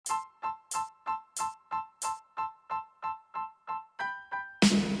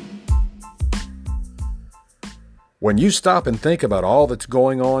When you stop and think about all that's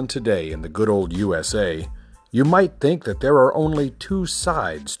going on today in the good old USA, you might think that there are only two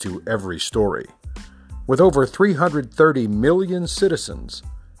sides to every story. With over 330 million citizens,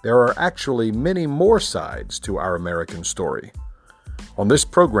 there are actually many more sides to our American story. On this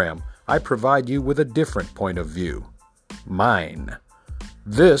program, I provide you with a different point of view. Mine.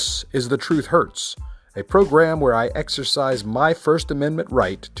 This is The Truth Hurts, a program where I exercise my First Amendment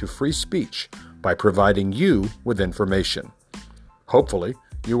right to free speech by providing you with information. Hopefully,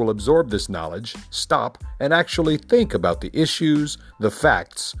 you will absorb this knowledge, stop, and actually think about the issues, the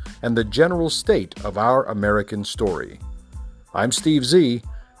facts, and the general state of our American story. I'm Steve Z,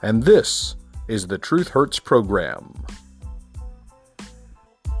 and this is the Truth Hurts program.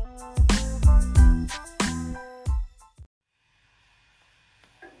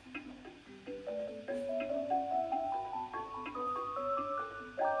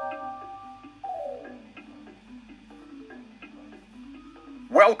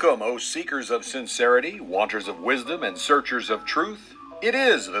 Welcome, O seekers of sincerity, wanters of wisdom, and searchers of truth. It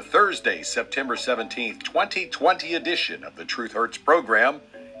is the Thursday, September 17th, 2020 edition of the Truth Hurts program,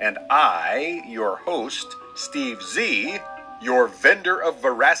 and I, your host, Steve Z, your vendor of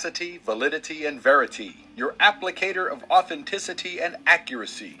veracity, validity, and verity, your applicator of authenticity and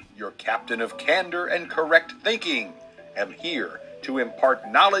accuracy, your captain of candor and correct thinking, am here to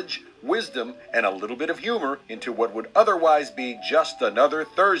impart knowledge, wisdom, and a little bit of humor into what would otherwise be just another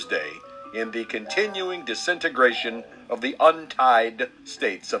Thursday in the continuing disintegration of the untied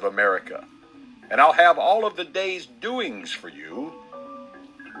states of America. And I'll have all of the day's doings for you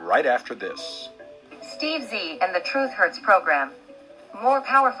right after this. Steve Z and the Truth Hurts program. More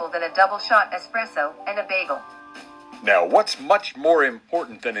powerful than a double-shot espresso and a bagel. Now, what's much more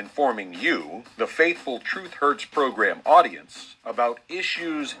important than informing you, the faithful Truth Hurts program audience, about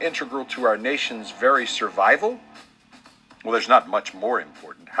issues integral to our nation's very survival? Well, there's not much more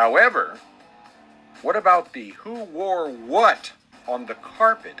important. However, what about the who wore what on the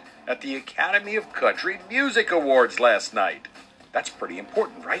carpet at the Academy of Country Music Awards last night? That's pretty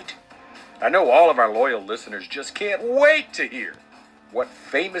important, right? I know all of our loyal listeners just can't wait to hear what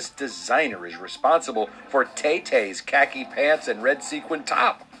famous designer is responsible for Tay-Tay's khaki pants and red sequin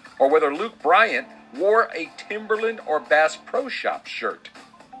top, or whether Luke Bryant wore a Timberland or Bass Pro Shop shirt.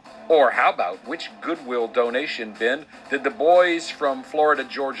 Or how about which Goodwill donation bin did the boys from Florida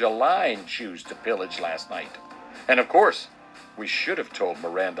Georgia Line choose to pillage last night? And of course, we should have told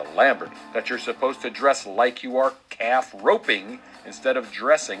Miranda Lambert that you're supposed to dress like you are calf roping instead of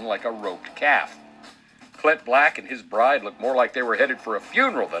dressing like a roped calf. Clint Black and his bride looked more like they were headed for a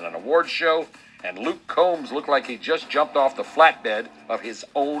funeral than an award show, and Luke Combs looked like he just jumped off the flatbed of his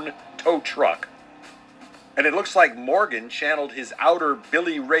own tow truck. And it looks like Morgan channeled his outer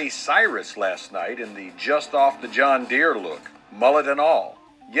Billy Ray Cyrus last night in the just off the John Deere look, mullet and all.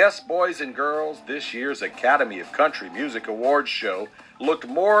 Yes, boys and girls, this year's Academy of Country Music Awards show looked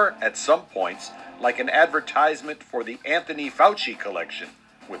more, at some points, like an advertisement for the Anthony Fauci collection,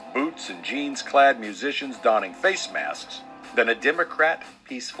 with boots and jeans-clad musicians donning face masks, than a Democrat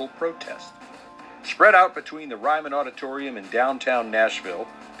peaceful protest. Spread out between the Ryman Auditorium in downtown Nashville,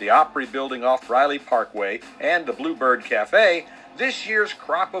 the Opry Building off Riley Parkway, and the Bluebird Cafe, this year's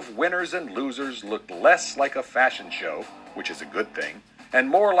crop of winners and losers looked less like a fashion show, which is a good thing, and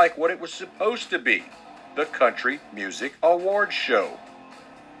more like what it was supposed to be, the Country Music Awards show.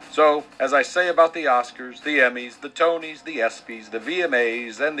 So, as I say about the Oscars, the Emmys, the Tonys, the ESPYs, the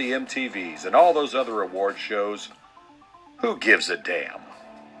VMAs, and the MTVs, and all those other award shows, who gives a damn?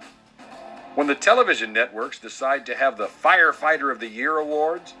 When the television networks decide to have the Firefighter of the Year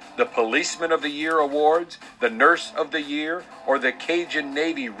awards, the Policeman of the Year awards, the Nurse of the Year, or the Cajun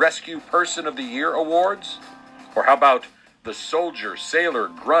Navy Rescue Person of the Year awards? Or how about the Soldier, Sailor,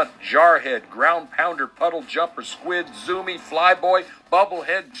 Grunt, Jarhead, Ground Pounder, Puddle Jumper, Squid, Zoomy, Flyboy,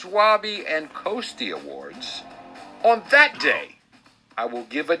 Bubblehead, Swabby, and Coastie awards? On that day, I will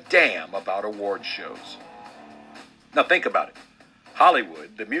give a damn about award shows. Now think about it.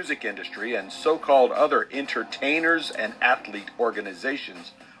 Hollywood, the music industry, and so-called other entertainers and athlete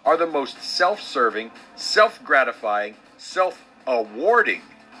organizations are the most self-serving, self-gratifying, self-awarding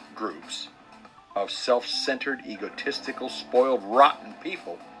groups of self-centered, egotistical, spoiled, rotten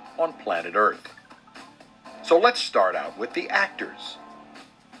people on planet Earth. So let's start out with the actors.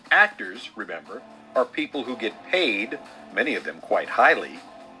 Actors, remember, are people who get paid, many of them quite highly,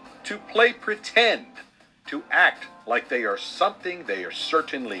 to play pretend, to act like they are something they are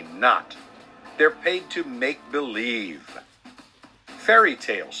certainly not. They're paid to make believe. Fairy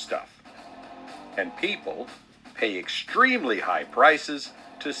tale stuff. And people pay extremely high prices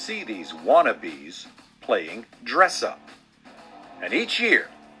to see these wannabes playing dress up. And each year,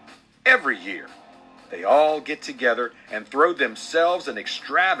 every year, they all get together and throw themselves an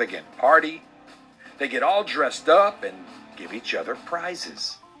extravagant party. They get all dressed up and give each other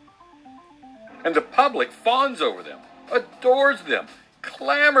prizes. And the public fawns over them, adores them,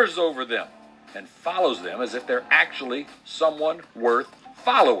 clamors over them, and follows them as if they're actually someone worth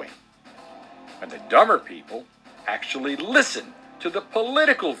following. And the dumber people actually listen to the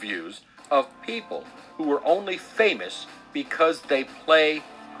political views of people who are only famous because they play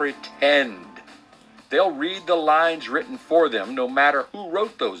pretend. They'll read the lines written for them no matter who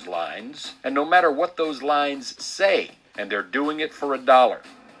wrote those lines and no matter what those lines say, and they're doing it for $1.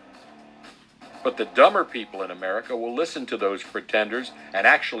 But the dumber people in America will listen to those pretenders and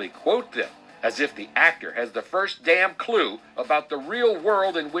actually quote them as if the actor has the first damn clue about the real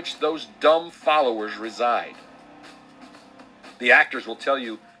world in which those dumb followers reside. The actors will tell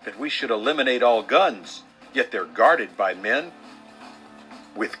you that we should eliminate all guns, yet they're guarded by men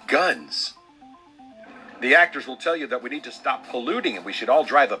with guns. The actors will tell you that we need to stop polluting and we should all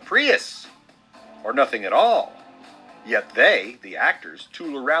drive a Prius or nothing at all. Yet they, the actors,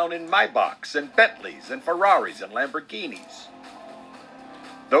 tool around in Maybachs and Bentleys and Ferraris and Lamborghinis.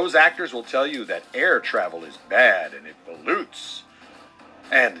 Those actors will tell you that air travel is bad and it pollutes.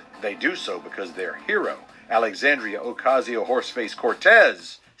 And they do so because their hero, Alexandria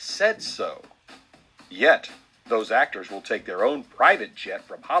Ocasio-Horseface-Cortez, said so. Yet, those actors will take their own private jet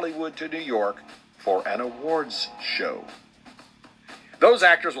from Hollywood to New York for an awards show. Those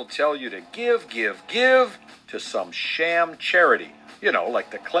actors will tell you to give to some sham charity,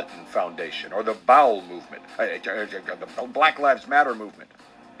 like the Clinton Foundation or the Bowel Movement, the Black Lives Matter movement.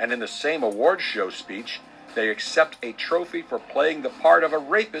 And in the same awards show speech, they accept a trophy for playing the part of a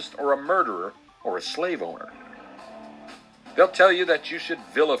rapist or a murderer or a slave owner. They'll tell you that you should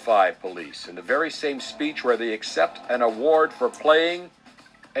vilify police in the very same speech where they accept an award for playing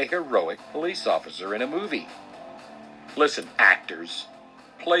a heroic police officer in a movie. Listen, actors,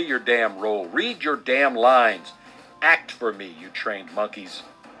 play your damn role. Read your damn lines. Act for me, you trained monkeys.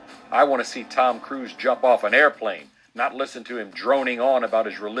 I want to see Tom Cruise jump off an airplane, not listen to him droning on about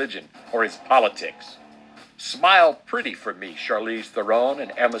his religion or his politics. Smile pretty for me, Charlize Theron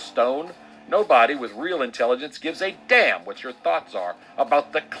and Emma Stone. Nobody with real intelligence gives a damn what your thoughts are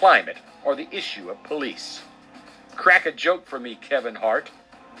about the climate or the issue of police. Crack a joke for me, Kevin Hart.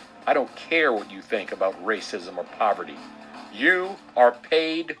 I don't care what you think about racism or poverty. You are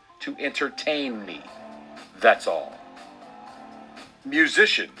paid to entertain me. That's all.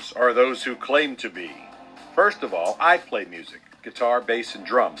 Musicians are those who claim to be. First of all, I play music, guitar, bass, and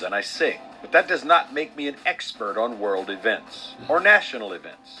drums, and I sing. But that does not make me an expert on world events, or national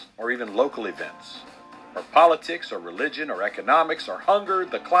events, or even local events, or politics, or religion, or economics, or hunger,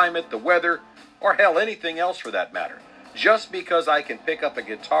 the climate, the weather, or hell, anything else for that matter. Just because I can pick up a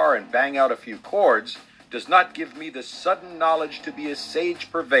guitar and bang out a few chords does not give me the sudden knowledge to be a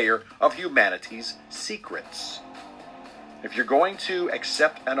sage purveyor of humanity's secrets. If you're going to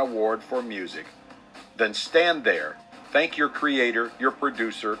accept an award for music, then stand there, thank your creator, your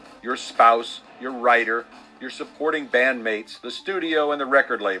producer, your spouse, your writer, your supporting bandmates, the studio, and the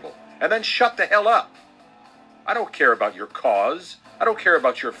record label, and then shut the hell up. I don't care about your cause. I don't care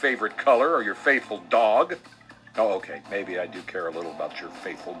about your favorite color or your faithful dog. Oh, okay, maybe I do care a little about your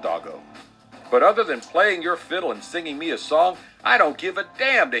faithful doggo. But other than playing your fiddle and singing me a song, I don't give a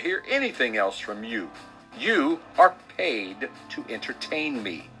damn to hear anything else from you. You are paid to entertain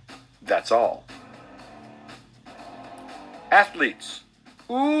me. That's all. Athletes.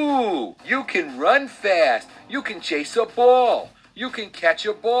 Ooh, you can run fast. You can chase a ball. You can catch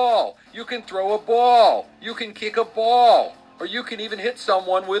a ball. You can throw a ball. You can kick a ball. Or you can even hit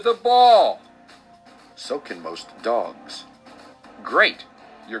someone with a ball. So can most dogs. Great.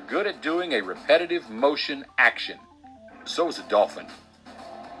 You're good at doing a repetitive motion action. So is a dolphin.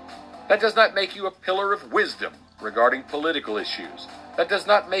 That does not make you a pillar of wisdom regarding political issues. That does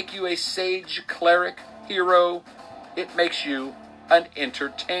not make you a sage, cleric, hero. It makes you an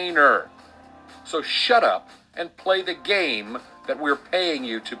entertainer. So shut up and play the game that we're paying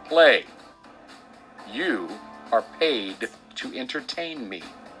you to play. You are paid to entertain me.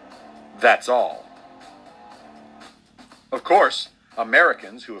 That's all. Of course,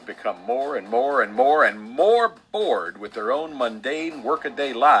 Americans who have become more and more bored with their own mundane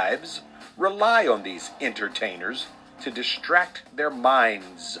workaday lives rely on these entertainers to distract their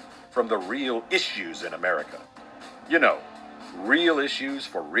minds from the real issues in America. You know, real issues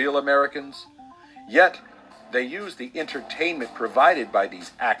for real Americans. Yet, they use the entertainment provided by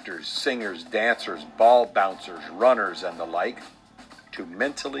these actors, singers, dancers, ball bouncers, runners, and the like to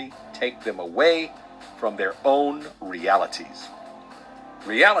mentally take them away from their own realities.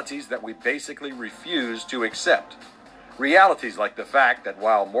 Realities that we basically refuse to accept. Realities like the fact that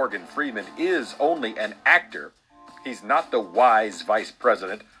while Morgan Freeman is only an actor, he's not the wise vice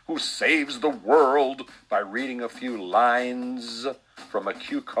president who saves the world by reading a few lines from a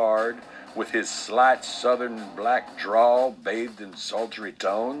cue card with his slight southern black drawl bathed in sultry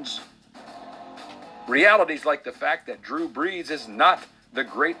tones. Realities like the fact that Drew Brees is not the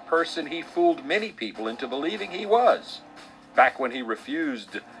great person he fooled many people into believing he was, back when he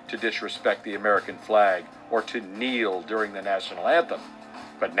refused to disrespect the American flag or to kneel during the national anthem.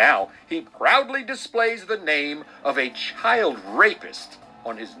 But now he proudly displays the name of a child rapist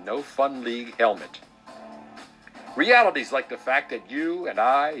on his No Fun League helmet. Realities like the fact that you and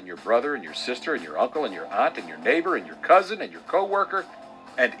I and your brother and your sister and your uncle and your aunt and your neighbor and your cousin and your coworker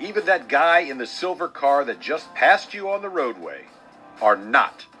and even that guy in the silver car that just passed you on the roadway are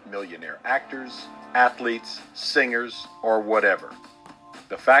not millionaire actors, athletes, singers, or whatever.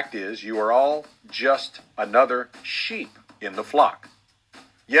 The fact is, you are all just another sheep in the flock.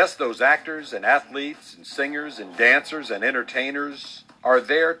 Yes, those actors and athletes and singers and dancers and entertainers are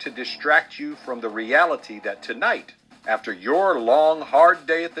there to distract you from the reality that tonight, after your long, hard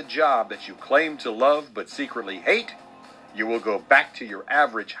day at the job that you claim to love but secretly hate, you will go back to your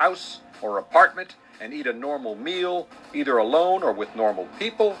average house or apartment and eat a normal meal, either alone or with normal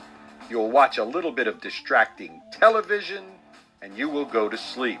people. You'll watch a little bit of distracting television, and you will go to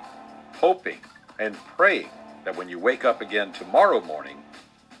sleep, hoping and praying that when you wake up again tomorrow morning,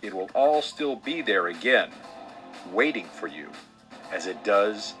 it will all still be there again, waiting for you, as it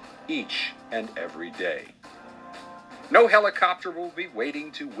does each and every day. No helicopter will be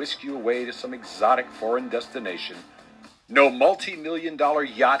waiting to whisk you away to some exotic foreign destination. No multi-million-dollar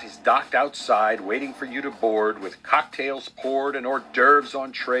yacht is docked outside waiting for you to board with cocktails poured and hors d'oeuvres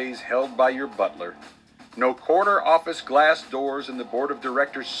on trays held by your butler. No corner office glass doors in the board of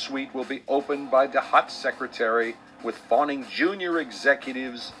directors suite will be opened by the hot secretary with fawning junior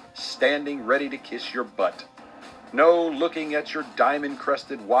executives standing ready to kiss your butt. No looking at your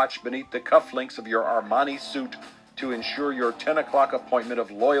diamond-crested watch beneath the cufflinks of your Armani suit to ensure your 10 o'clock appointment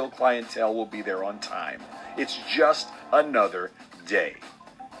of loyal clientele will be there on time. It's just another day.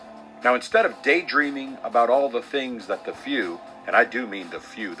 Now, instead of daydreaming about all the things that the few, and I do mean the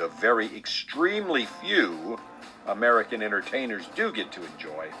few, the very extremely few American entertainers do get to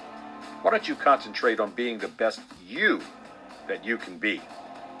enjoy, why don't you concentrate on being the best you that you can be?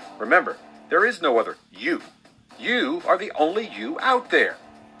 Remember, there is no other you. You are the only you out there.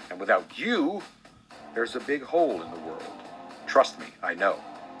 And without you, there's a big hole in the world. Trust me, I know.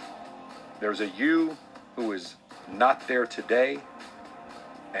 There's a you who is not there today,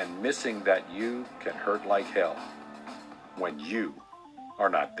 and missing that you can hurt like hell when you are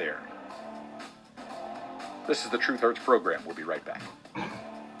not there. This is the Truth Hurts program. We'll be right back.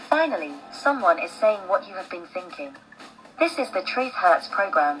 Finally, someone is saying what you have been thinking. This is the Truth Hurts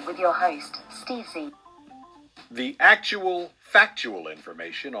program with your host, Steve Z. The actual, factual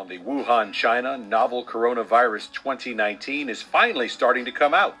information on the Wuhan, China novel coronavirus 2019 is finally starting to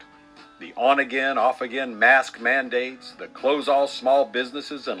come out. The on-again, off-again mask mandates, the close all small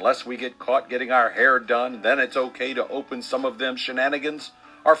businesses unless we get caught getting our hair done, then it's okay to open some of them shenanigans,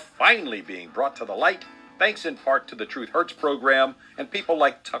 are finally being brought to the light, thanks in part to the Truth Hurts program and people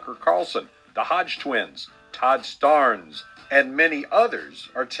like Tucker Carlson, the Hodge twins, Todd Starnes, and many others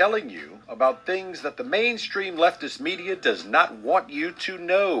are telling you about things that the mainstream leftist media does not want you to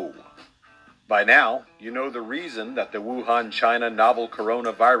know. By now, you know the reason that the Wuhan, China novel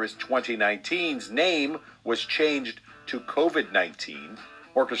coronavirus 2019's name was changed to COVID-19,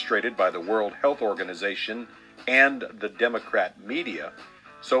 orchestrated by the World Health Organization and the Democrat media,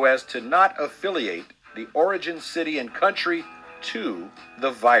 so as to not affiliate the origin city and country to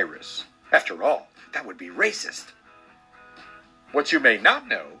the virus. After all, that would be racist. What you may not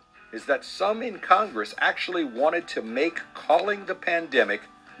know is that some in Congress actually wanted to make calling the pandemic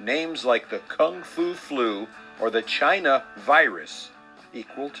names like the Kung Fu flu or the China virus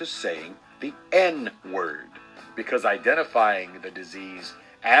equal to saying the N-word, because identifying the disease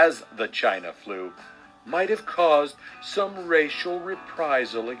as the China flu might have caused some racial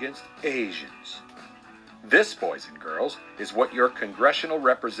reprisal against Asians. This, boys and girls, is what your congressional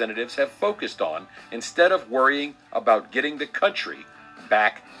representatives have focused on instead of worrying about getting the country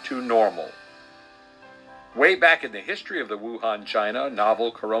back to normal. Way back in the history of the Wuhan, China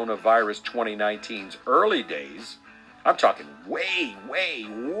novel coronavirus 2019's early days, I'm talking way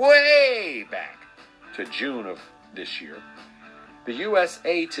back to June of this year, the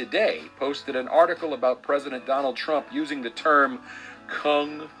USA Today posted an article about President Donald Trump using the term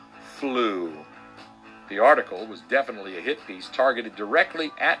Kung Flu. The article was definitely a hit piece targeted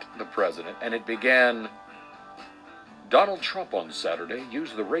directly at the president, and it began, Donald Trump on Saturday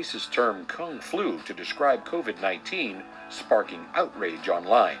used the racist term Kung Flu to describe COVID-19, sparking outrage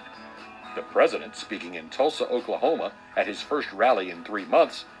online. The president, speaking in Tulsa, Oklahoma, at his first rally in 3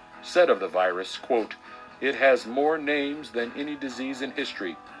 months, said of the virus, quote, "It has more names than any disease in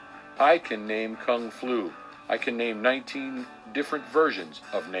history. I can name Kung Flu. I can name 19 different versions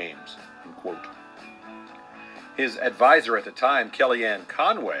of names," unquote. His advisor at the time, Kellyanne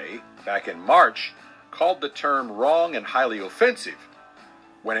Conway, back in March, called the term wrong and highly offensive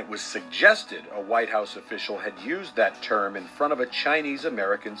when it was suggested a White House official had used that term in front of a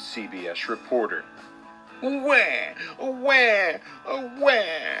Chinese-American CBS reporter. Wah, wah,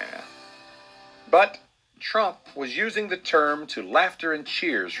 wah. But Trump was using the term to laughter and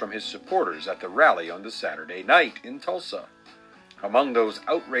cheers from his supporters at the rally on the Saturday night in Tulsa. Among those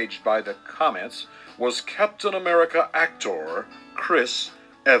outraged by the comments was Captain America actor Chris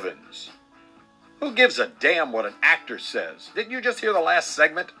Evans. Who gives a damn what an actor says? Didn't you just hear the last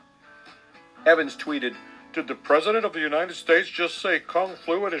segment? Evans tweeted, "Did the President of the United States just say Kung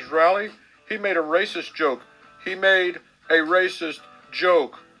Flu at his rally? He made a racist joke. He made a racist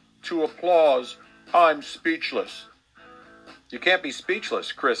joke. To applause, I'm speechless." You can't be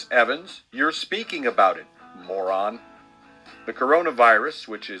speechless, Chris Evans. You're speaking about it, moron. The coronavirus,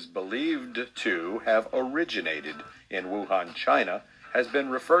 which is believed to have originated in Wuhan, China, has been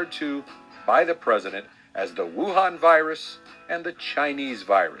referred to by the president as the Wuhan virus and the Chinese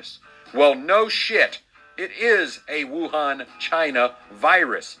virus. Well, no shit. It is a Wuhan, China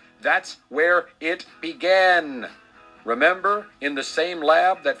virus. That's where it began. Remember, in the same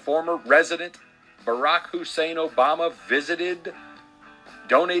lab that former resident Barack Hussein Obama visited,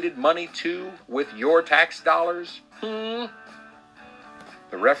 donated money to with your tax dollars?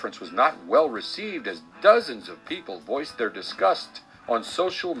 The reference was not well received as dozens of people voiced their disgust on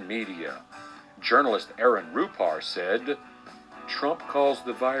social media. Journalist Aaron Rupar said, "Trump calls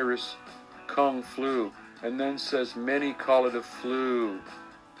the virus Kung Flu and then says many call it a flu."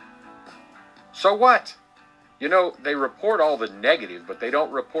 So what? You know, they report all the negative, but they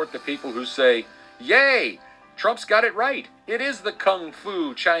don't report the people who say, "Yay, Trump's got it right. It is the Kung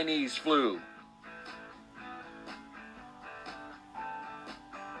Fu Chinese flu."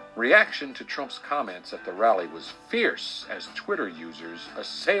 Reaction to Trump's comments at the rally was fierce as Twitter users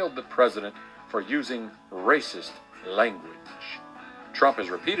assailed the president for using racist language. Trump has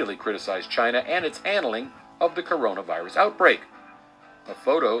repeatedly criticized China and its handling of the coronavirus outbreak. A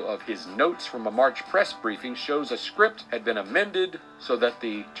photo of his notes from a March press briefing shows a script had been amended so that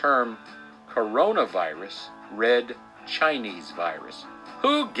the term coronavirus read Chinese virus.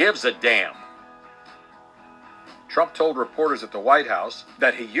 Who gives a damn? Trump told reporters at the White House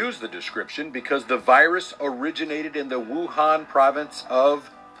that he used the description because the virus originated in the Wuhan province of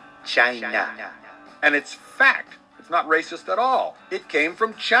China. And it's fact. It's not racist at all. It came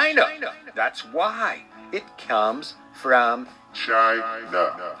from China. That's why. It comes from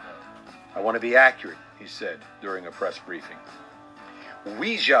China. I want to be accurate, he said during a press briefing.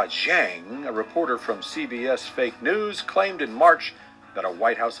 Weijia Zhang, a reporter from CBS Fake News, claimed in March that a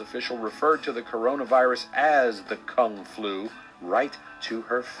White House official referred to the coronavirus as the Kung Flu right to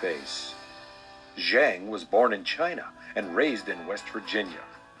her face. Zhang was born in China and raised in West Virginia.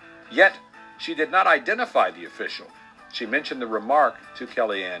 Yet, she did not identify the official. She mentioned the remark to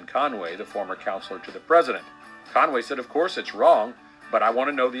Kellyanne Conway, the former counselor to the president. Conway said, "Of course it's wrong, but I want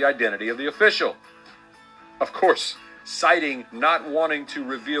to know the identity of the official." Of course, citing not wanting to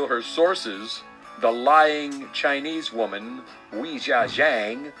reveal her sources, the lying Chinese woman, Weijia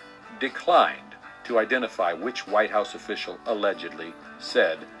Zhang, declined to identify which White House official allegedly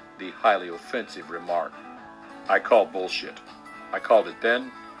said the highly offensive remark. I call bullshit. I called it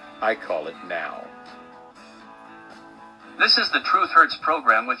then. I call it now. This is the Truth Hurts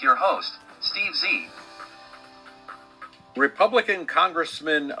program with your host, Steve Z. Republican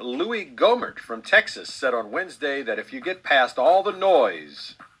Congressman Louis Gohmert from Texas said on Wednesday that if you get past all the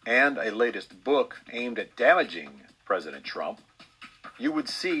noise and a latest book aimed at damaging President Trump, you would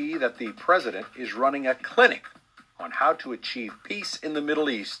see that the president is running a clinic on how to achieve peace in the Middle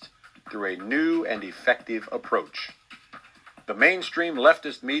East through a new and effective approach. The mainstream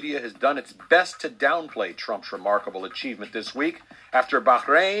leftist media has done its best to downplay Trump's remarkable achievement this week after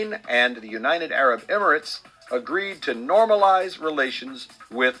Bahrain and the United Arab Emirates agreed to normalize relations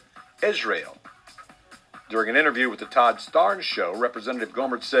with Israel. During an interview with the Todd Starnes Show, Representative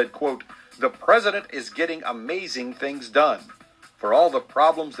Gohmert said, quote, "The president is getting amazing things done. For all the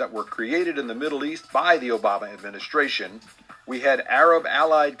problems that were created in the Middle East by the Obama administration, We had Arab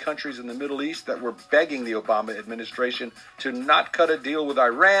allied countries in the Middle East that were begging the Obama administration to not cut a deal with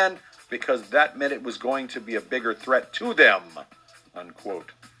Iran because that meant it was going to be a bigger threat to them,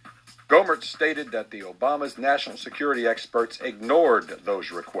 unquote. Gohmert stated that the Obama's national security experts ignored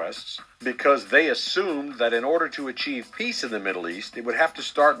those requests because they assumed that in order to achieve peace in the Middle East, it would have to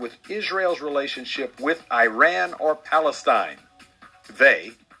start with Israel's relationship with Iran or Palestine.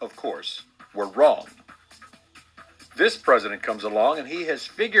 They, of course, were wrong. This president comes along and he has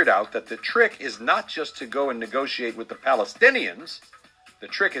figured out that the trick is not just to go and negotiate with the Palestinians. The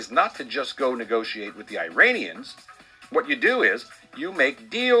trick is not to just go negotiate with the Iranians. What you do is you make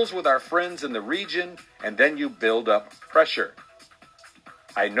deals with our friends in the region and then you build up pressure.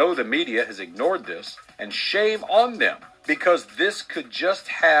 I know the media has ignored this, and shame on them, because this could just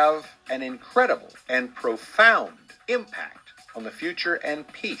have an incredible and profound impact on the future and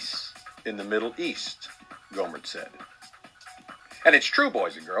peace in the Middle East, Gohmert said. And it's true,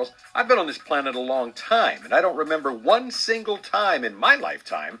 boys and girls. I've been on this planet a long time, and I don't remember one single time in my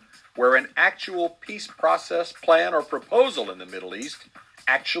lifetime where an actual peace process, plan, or proposal in the Middle East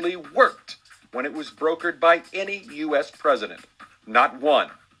actually worked when it was brokered by any U.S. president. Not one.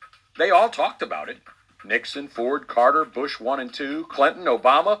 They all talked about it. Nixon, Ford, Carter, Bush 1 and 2, Clinton,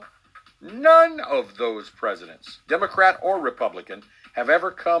 Obama. None of those presidents, Democrat or Republican, have ever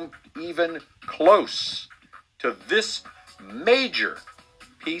come even close to this major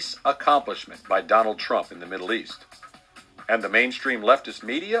peace accomplishment by Donald Trump in the Middle East. And the mainstream leftist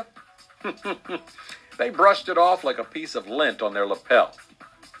media? They brushed it off like a piece of lint on their lapel,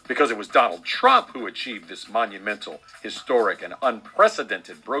 because it was Donald Trump who achieved this monumental, historic, and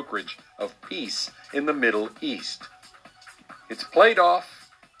unprecedented brokerage of peace in the Middle East. It's played off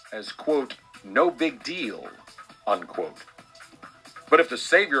as, quote, no big deal, unquote. But if the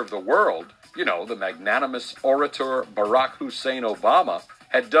savior of the world, the magnanimous orator Barack Hussein Obama,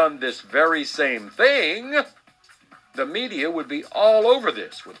 had done this very same thing, the media would be all over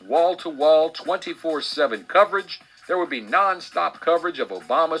this with wall-to-wall, 24/7 coverage. There would be non-stop coverage of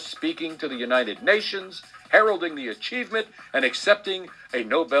Obama speaking to the United Nations, heralding the achievement, and accepting a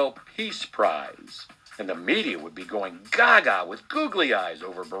Nobel Peace Prize. And the media would be going gaga with googly eyes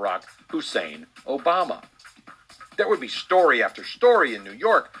over Barack Hussein Obama. There would be story after story in New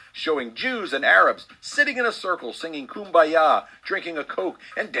York showing Jews and Arabs sitting in a circle singing Kumbaya, drinking a Coke,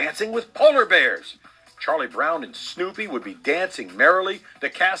 and dancing with polar bears. Charlie Brown and Snoopy would be dancing merrily. The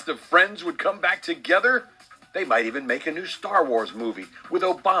cast of Friends would come back together. They might even make a new Star Wars movie with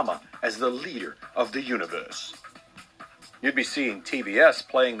Obama as the leader of the universe. You'd be seeing TBS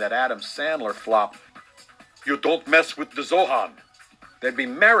playing that Adam Sandler flop, You Don't Mess with the Zohan. There'd be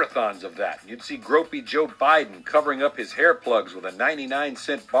marathons of that. You'd see gropey Joe Biden covering up his hair plugs with a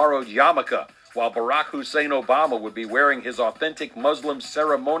 99-cent borrowed yarmulke, while Barack Hussein Obama would be wearing his authentic Muslim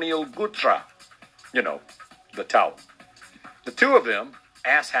ceremonial gutra. The towel. The two of them,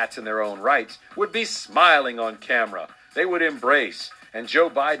 asshats in their own rights, would be smiling on camera. They would embrace, and Joe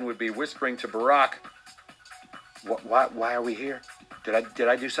Biden would be whispering to Barack, Why are we here? Did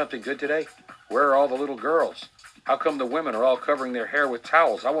I do something good today? Where are all the little girls? How come the women are all covering their hair with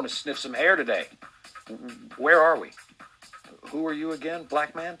towels? I want to sniff some hair today. Where are we? Who are you again,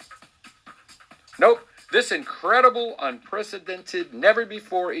 black man? Nope. This incredible, unprecedented, never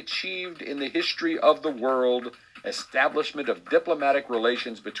before achieved in the history of the world establishment of diplomatic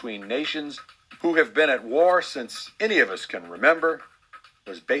relations between nations who have been at war since any of us can remember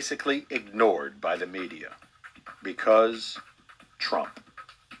was basically ignored by the media. Because Trump.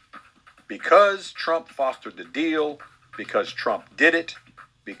 Because Trump fostered the deal, because Trump did it,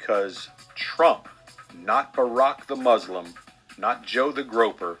 because Trump, not Barack the Muslim, not Joe the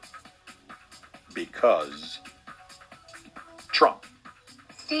Groper, because Trump.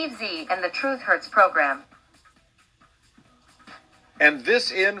 Steve Z and the Truth Hurts program. And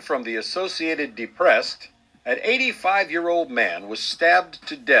this in from the Associated Depressed. An 85-year-old man was stabbed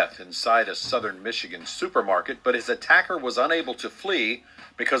to death inside a southern Michigan supermarket, but his attacker was unable to flee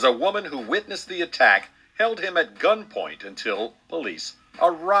because a woman who witnessed the attack held him at gunpoint until police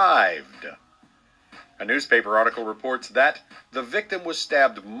arrived. A newspaper article reports that the victim was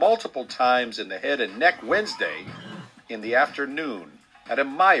stabbed multiple times in the head and neck Wednesday in the afternoon at a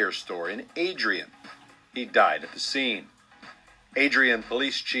Meijer store in Adrian. He died at the scene. Adrian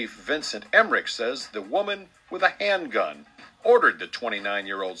Police Chief Vincent Emmerich says the woman with a handgun ordered the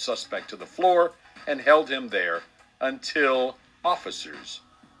 29-year-old suspect to the floor and held him there until officers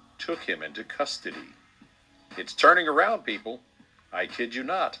took him into custody. It's turning around, people. I kid you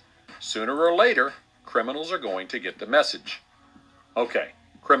not. Sooner or later, criminals are going to get the message. Okay,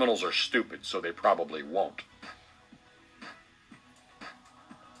 criminals are stupid, so they probably won't.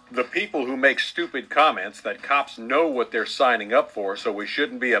 The people who make stupid comments that cops know what they're signing up for, so we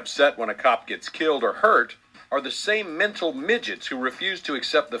shouldn't be upset when a cop gets killed or hurt, are the same mental midgets who refuse to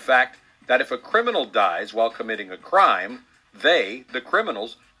accept the fact that if a criminal dies while committing a crime, they, the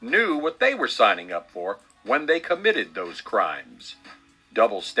criminals, knew what they were signing up for when they committed those crimes.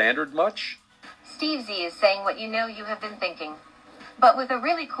 Double standard much? Steve Z is saying what you know you have been thinking, but with a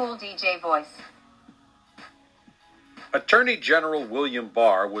really cool DJ voice. Attorney General William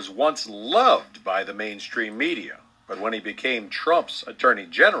Barr was once loved by the mainstream media, but when he became Trump's Attorney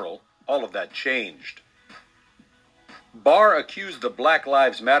General, all of that changed. Barr accused the Black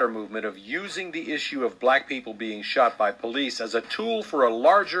Lives Matter movement of using the issue of black people being shot by police as a tool for a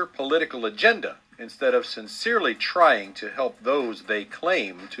larger political agenda, instead of sincerely trying to help those they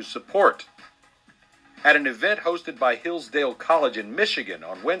claim to support. At an event hosted by Hillsdale College in Michigan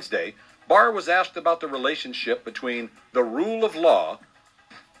on Wednesday, Barr was asked about the relationship between the rule of law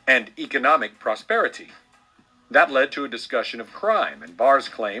and economic prosperity. That led to a discussion of crime, and Barr's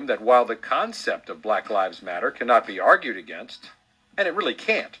claim that while the concept of Black Lives Matter cannot be argued against, and it really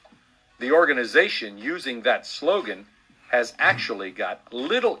can't, the organization using that slogan has actually got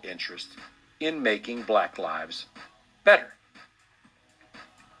little interest in making black lives better.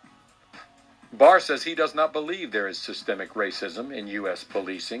 Barr says he does not believe there is systemic racism in U.S.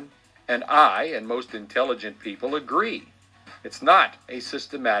 policing, and I and most intelligent people agree. It's not a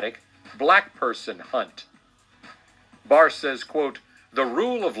systematic black person hunt. Barr says, quote, "The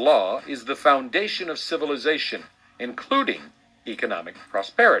rule of law is the foundation of civilization, including economic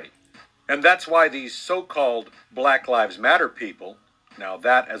prosperity." And that's why these so-called Black Lives Matter people, now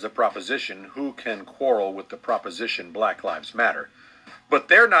that as a proposition, who can quarrel with the proposition Black Lives Matter? But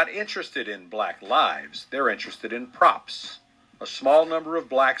they're not interested in black lives. They're interested in props. A small number of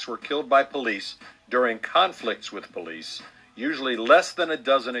blacks were killed by police during conflicts with police, usually less than a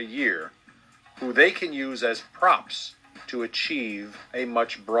dozen a year, who they can use as props to achieve a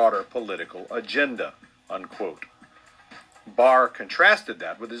much broader political agenda, unquote. Barr contrasted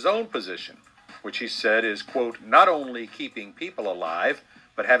that with his own position, which he said is, quote, "not only keeping people alive,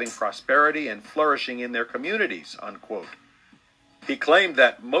 but having prosperity and flourishing in their communities," unquote. He claimed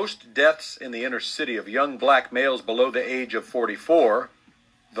that most deaths in the inner city of young black males below the age of 44,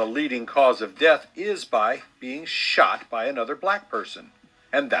 the leading cause of death is by being shot by another black person.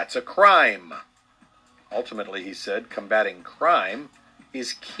 And that's a crime. Ultimately, he said, combating crime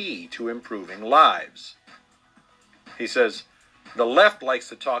is key to improving lives. He says, the left likes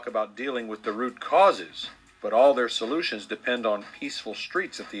to talk about dealing with the root causes, but all their solutions depend on peaceful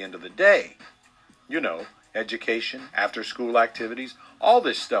streets at the end of the day. You know, education, after-school activities, all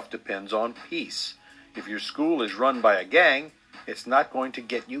this stuff depends on peace. If your school is run by a gang, it's not going to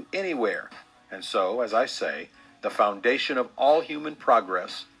get you anywhere. And so, as I say, the foundation of all human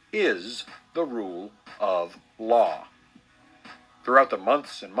progress is the rule of law. Throughout the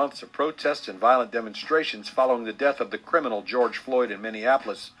months and months of protests and violent demonstrations following the death of the criminal George Floyd in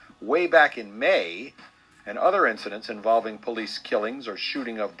Minneapolis way back in May, and other incidents involving police killings or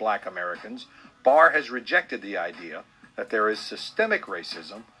shooting of black Americans, Barr has rejected the idea that there is systemic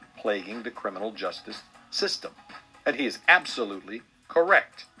racism plaguing the criminal justice system. And he is absolutely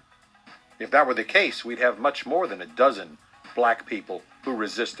correct. If that were the case, we'd have much more than a dozen black people who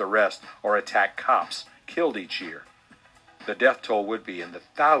resist arrest or attack cops killed each year. The death toll would be in the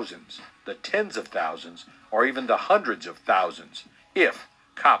thousands, the tens of thousands, or even the hundreds of thousands if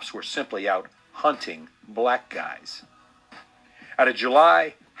cops were simply out hunting black guys. At a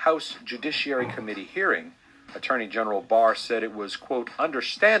July House Judiciary Committee hearing, Attorney General Barr said it was, quote,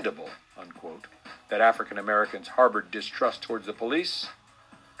 understandable, unquote, that African Americans harbored distrust towards the police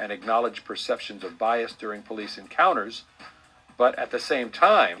and acknowledged perceptions of bias during police encounters. But at the same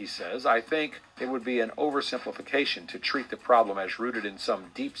time, he says, I think it would be an oversimplification to treat the problem as rooted in some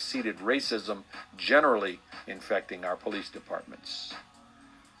deep-seated racism generally infecting our police departments.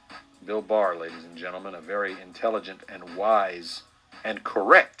 Bill Barr, ladies and gentlemen, a very intelligent and wise and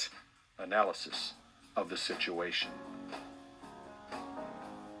correct analysis of the situation.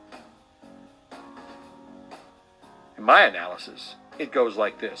 In my analysis, it goes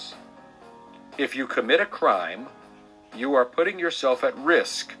like this. If you commit a crime, you are putting yourself at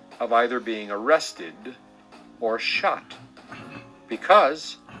risk of either being arrested or shot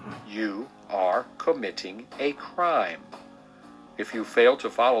because you are committing a crime. If you fail to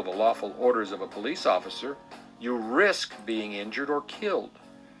follow the lawful orders of a police officer, you risk being injured or killed.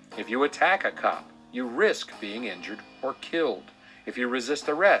 If you attack a cop, you risk being injured or killed. If you resist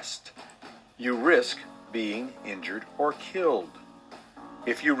arrest, you risk being injured or killed.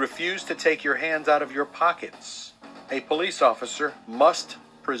 If you refuse to take your hands out of your pockets, a police officer must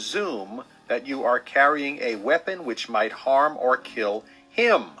presume that you are carrying a weapon which might harm or kill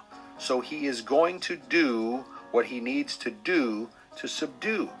him. So he is going to do what he needs to do to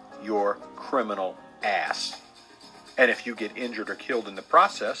subdue your criminal ass. And if you get injured or killed in the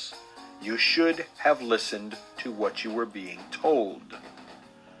process, you should have listened to what you were being told.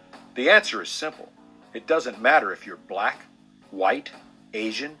 The answer is simple. It doesn't matter if you're black, white,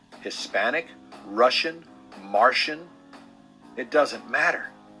 Asian, Hispanic, Russian, Martian. It doesn't matter.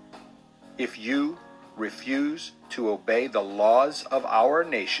 If you refuse to obey the laws of our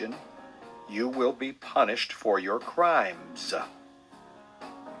nation, you will be punished for your crimes.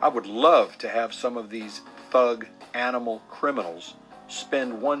 I would love to have some of these thug animal criminals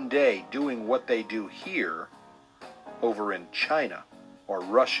spend one day doing what they do here over in China or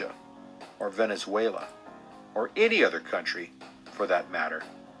Russia or Venezuela or any other country, for that matter,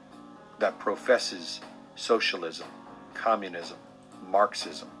 that professes socialism, communism,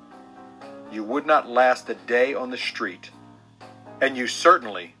 Marxism. You would not last a day on the street, and you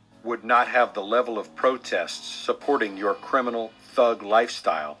certainly would not have the level of protests supporting your criminal thug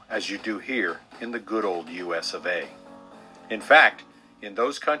lifestyle as you do here in the good old US of A. In fact, in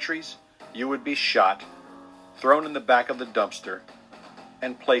those countries, you would be shot, thrown in the back of the dumpster,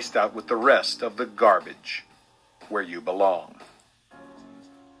 and placed out with the rest of the garbage where you belong.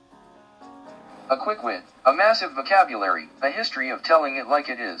 A quick wit, a massive vocabulary, a history of telling it like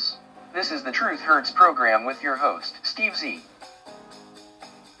it is. This is the Truth Hurts program with your host, Steve Z.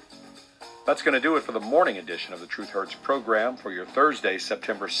 That's going to do it for the morning edition of the Truth Hurts program for your Thursday,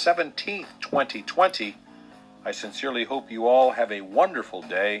 September 17th, 2020. I sincerely hope you all have a wonderful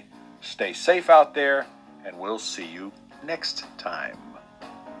day. Stay safe out there, and we'll see you next time.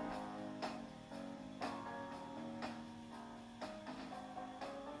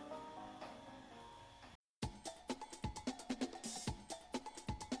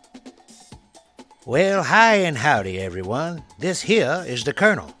 Well, hi and howdy, everyone. This here is the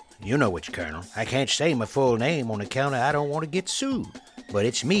Colonel. You know which Colonel. I can't say my full name on account of I don't want to get sued. But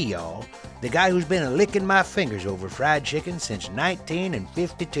it's me, y'all. The guy who's been licking my fingers over fried chicken since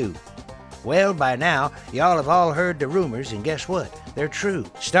 1952. Well, by now, y'all have all heard the rumors, and guess what? They're true.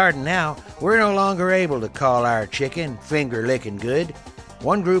 Starting now, we're no longer able to call our chicken finger-licking good.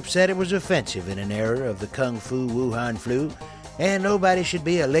 One group said it was offensive in an era of the Kung Fu Wuhan flu, and nobody should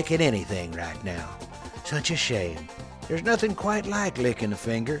be licking anything right now. Such a shame. There's nothing quite like licking a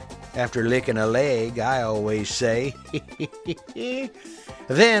finger. After licking a leg, I always say.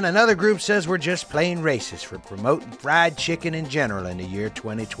 Then another group says we're just plain racist for promoting fried chicken in general in the year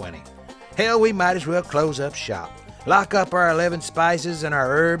 2020. Hell, we might as well close up shop. Lock up our 11 spices and our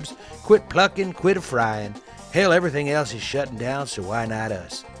herbs. Quit plucking, quit frying. Hell, everything else is shutting down, so why not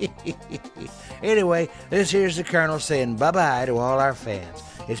us? Anyway, this here's the Colonel saying bye-bye to all our fans.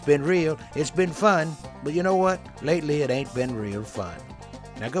 It's been real, it's been fun, but you know what? Lately it ain't been real fun.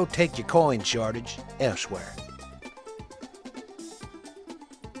 Now go take your coin shortage elsewhere.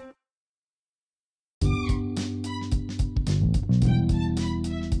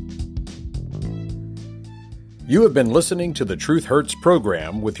 You have been listening to the Truth Hurts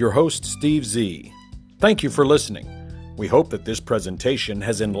program with your host, Steve Z. Thank you for listening. We hope that this presentation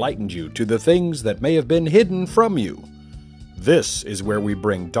has enlightened you to the things that may have been hidden from you. This is where we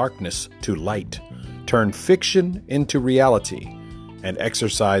bring darkness to light, turn fiction into reality, and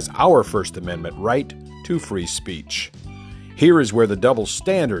exercise our First Amendment right to free speech. Here is where the double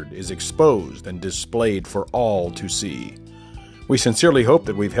standard is exposed and displayed for all to see. We sincerely hope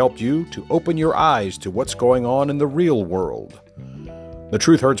that we've helped you to open your eyes to what's going on in the real world. The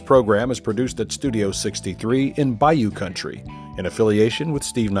Truth Hurts program is produced at Studio 63 in Bayou Country, in affiliation with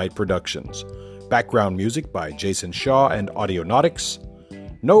Steve Knight Productions. Background music by Jason Shaw and Audionautics.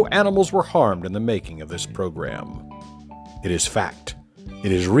 No animals were harmed in the making of this program. It is fact.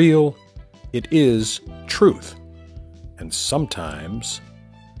 It is real. It is truth. And sometimes,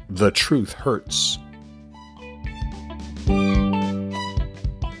 the truth hurts.